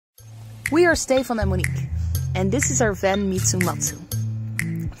We are Stefan and Monique, and this is our van Mitsumatsu.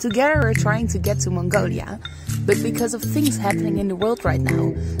 Together we're trying to get to Mongolia, but because of things happening in the world right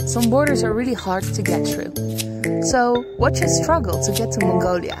now, some borders are really hard to get through. So watch us struggle to get to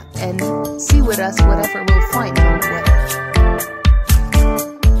Mongolia and see with us whatever we'll find on the way.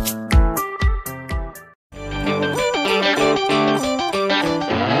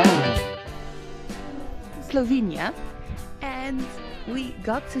 Slovenia, and we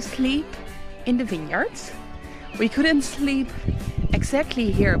got to sleep in the vineyards. We couldn't sleep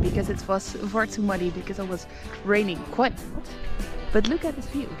exactly here because it was far too muddy because it was raining quite a lot. But look at this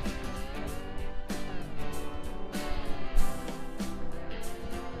view.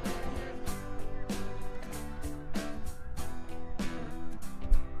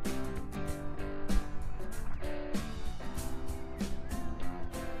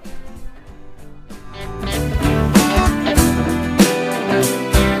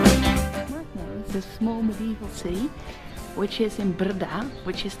 The small medieval city, which is in Brda,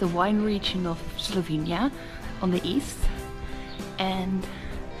 which is the wine region of Slovenia on the east, and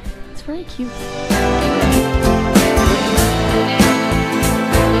it's very cute.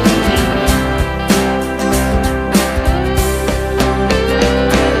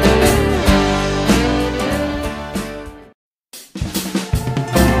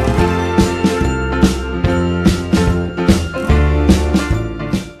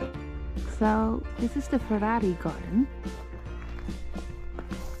 So this is the Ferrari garden,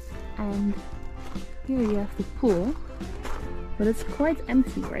 and here you have the pool, but it's quite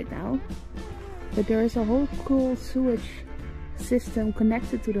empty right now. But there is a whole cool sewage system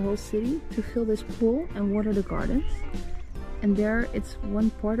connected to the whole city to fill this pool and water the gardens. And there it's one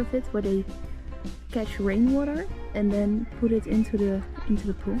part of it where they catch rainwater and then put it into the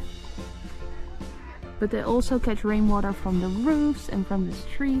pool. But they also catch rainwater from the roofs and from the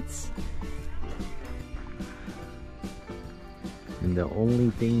streets. And the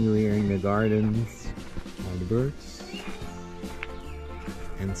only thing you hear in the gardens are the birds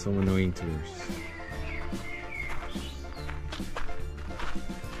and some annoying tourists.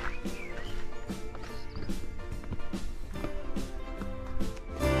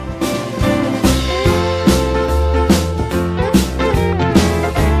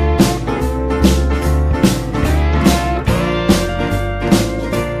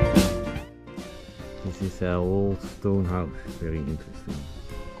 This is an old stone house, very interesting.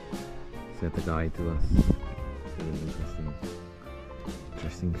 Said the guy to us. Very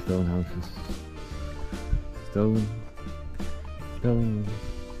interesting stone houses. Stone.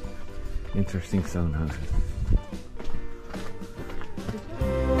 Interesting stone houses.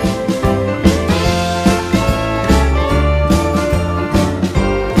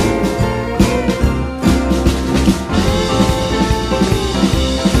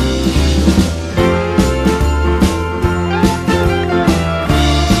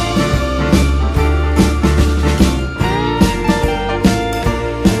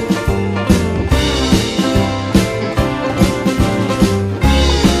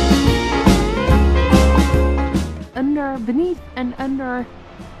 Beneath and under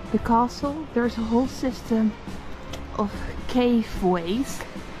the castle there's a whole system of cave ways,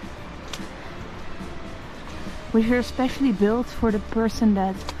 which are especially built for the person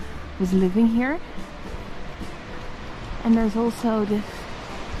that was living here. And there's also this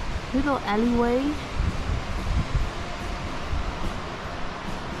little alleyway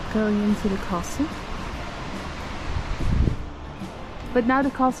going into the castle. But now the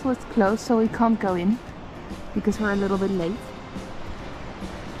castle is closed, so we can't go in because we're a little bit late.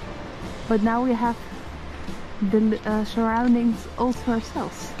 But now we have the surroundings all to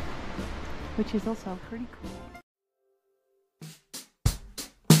ourselves, which is also pretty cool.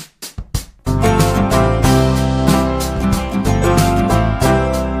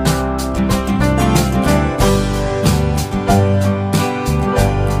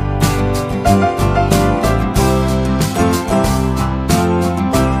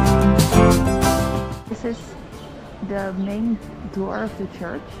 This is the main door of the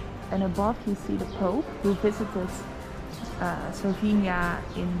church, and above you see the Pope who visited Slovenia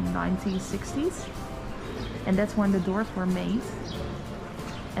in 1960s, and that's when the doors were made.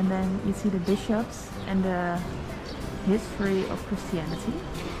 And then you see the bishops and the history of Christianity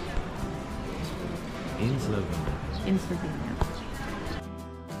In Slovenia. in Slovenia.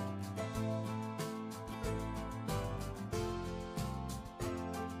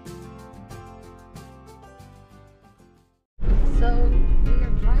 So we are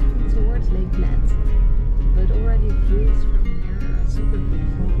driving towards Lake Bled, but already views from here are super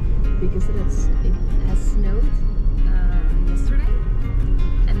beautiful because it has snowed yesterday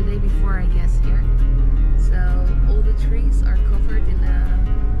and the day before I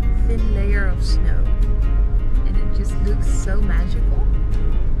of snow, and it just looks so magical,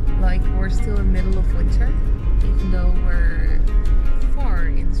 like we're still in the middle of winter, even though we're far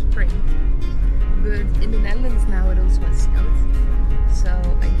in spring. But in the Netherlands now it also has snowed, so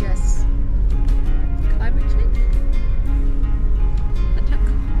I guess climate change? Good luck.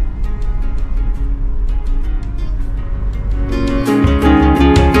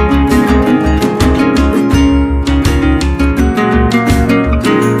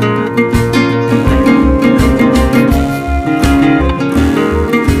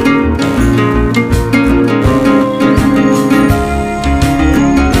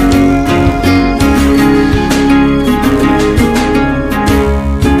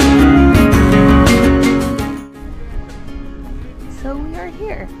 So we are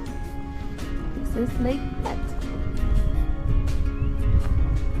here. This is Lake Bled.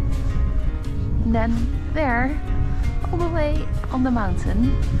 And then there, all the way on the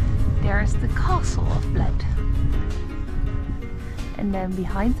mountain, there's the castle of Bled. And then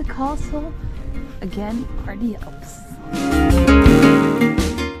behind the castle, again, are the Alps.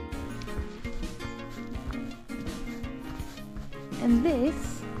 And this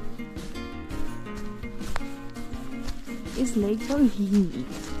is Lake Bohini.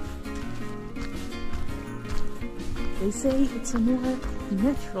 They say it's a more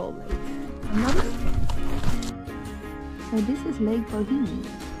natural lake. Another thing. So this is Lake Bohini,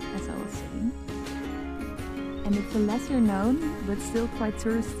 as I was saying. And it's a lesser known, but still quite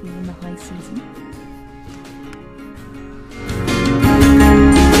touristy in the high season.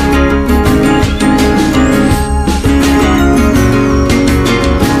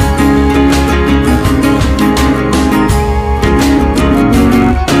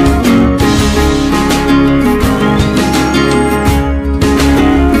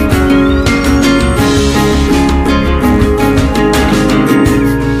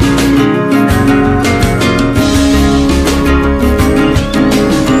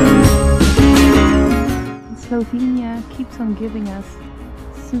 Slovenia keeps on giving us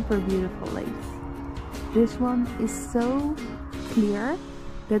super beautiful lakes. This one is so clear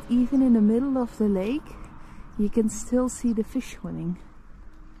that even in the middle of the lake you can still see the fish swimming.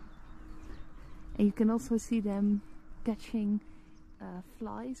 And you can also see them catching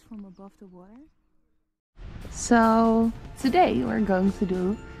flies from above the water. So today we're going to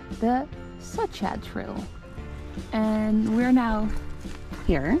do the Socha trail. And we're now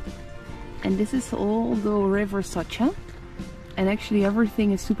here. And this is all the river Socha, and actually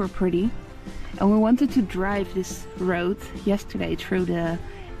everything is super pretty. And we wanted to drive this road yesterday through the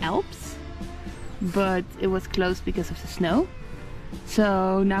Alps, but it was closed because of the snow.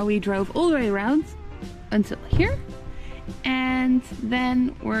 So now we drove all the way around until here, and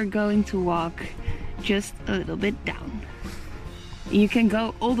then we're going to walk just a little bit down. You can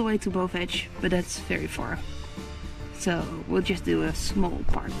go all the way to Bovedge, but that's very far. So we'll just do a small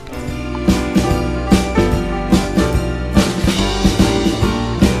part.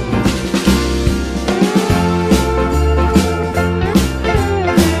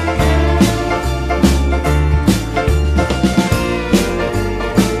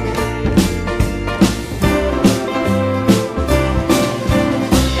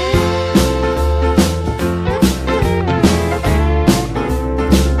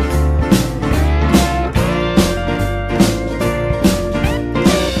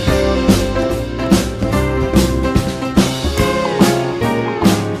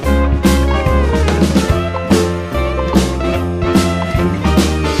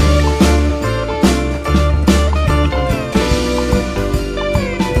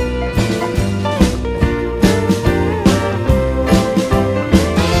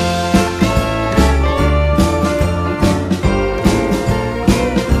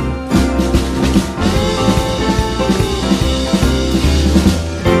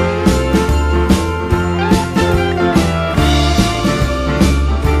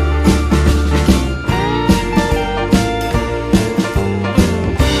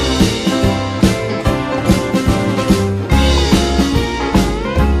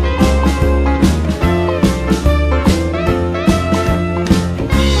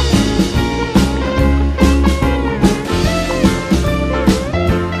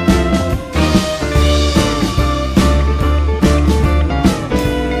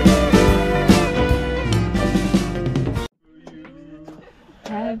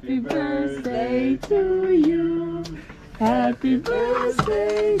 Happy birthday to you. Happy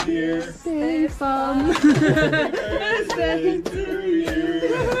birthday, dear Stefan. Birthday to you.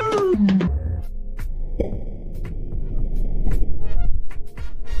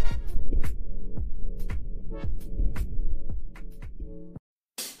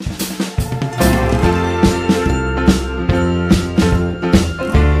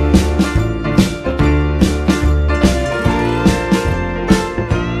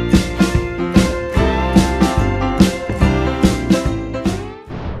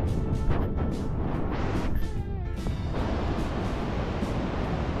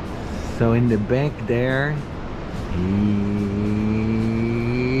 the back there, here,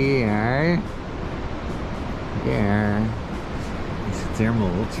 there, is a thermal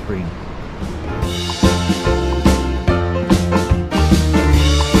hot spring.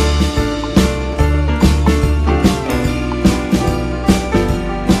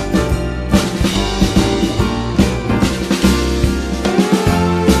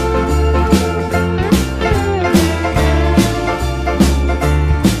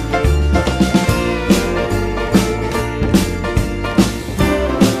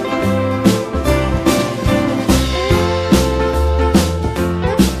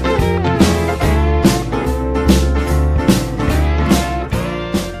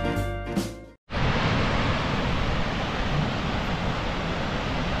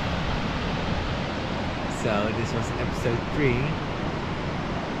 So this was episode 3,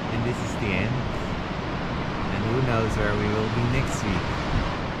 and this is the end, and who knows where we will be next week.